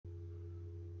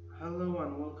Hello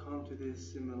and welcome to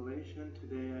this simulation.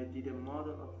 Today I did a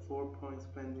model of 4 points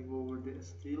bending over the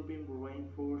steel beam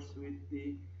reinforced with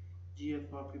the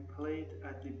GFRP plate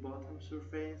at the bottom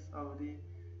surface of the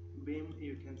beam.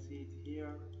 You can see it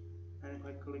here, and if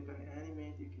I click on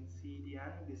animate you can see the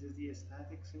anime. This is the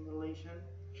static simulation,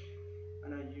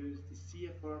 and I use the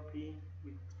CFRP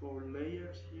with 4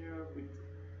 layers here with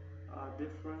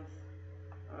different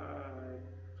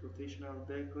rotational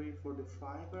degree for the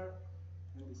fiber,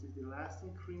 and this is the last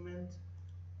increment.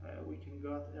 We can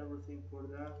got everything for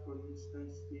that. For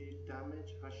instance, the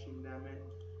damage, hashing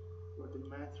damage for the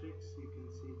matrix, you can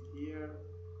see it here,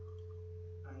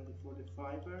 and for the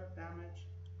fiber damage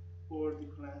or the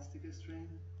plastic strain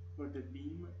for the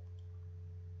beam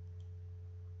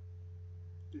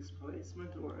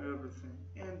displacement or everything.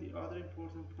 And the other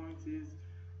important point is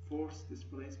force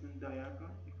displacement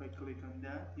diagram. If I click on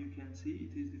that, you can see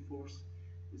it is the force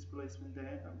displacement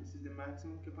diagram. This is the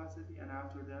maximum capacity, and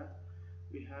after that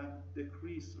we have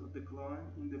decrease or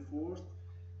decline in the force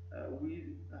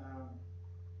with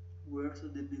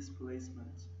versus the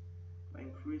displacement. By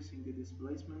increasing the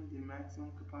displacement, the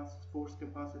maximum force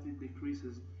capacity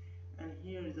decreases, and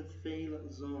here is a fail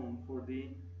zone for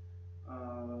the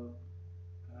uh,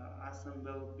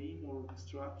 assembled beam or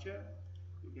structure.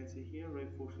 You can see here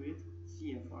reinforced with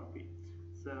CFRP.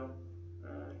 So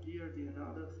here the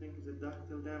another thing is the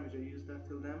ductile damage. I use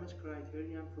ductile damage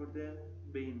criterion for the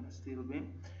beam, steel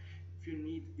beam. If you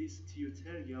need this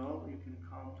tutorial, you can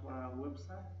come to our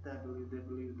website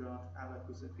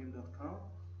www.abaqusfm.com.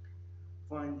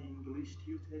 Find the English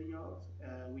tutorials.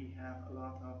 We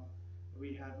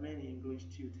have many English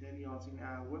tutorials in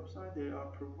our website. They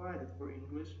are provided for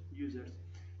English users.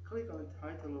 Click on the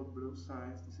title of blue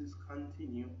signs. This is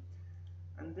continue,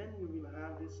 and then we will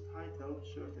have this title,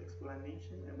 short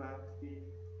explanation about the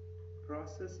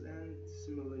process and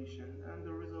simulation, and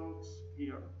the results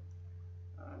here.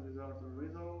 These are the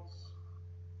results,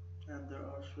 and there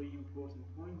are 3 important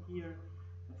points here.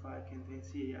 The file contains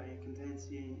CAI, contains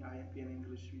IMP and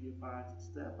English video files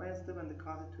step by step, and the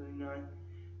cost is $29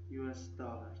 US.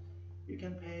 You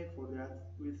can pay for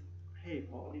that with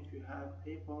PayPal. If you have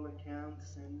PayPal account,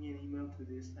 send me an email to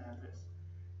this address,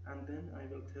 and then I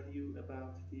will tell you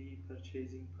about the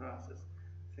purchasing process.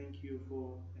 Thank you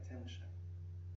for attention.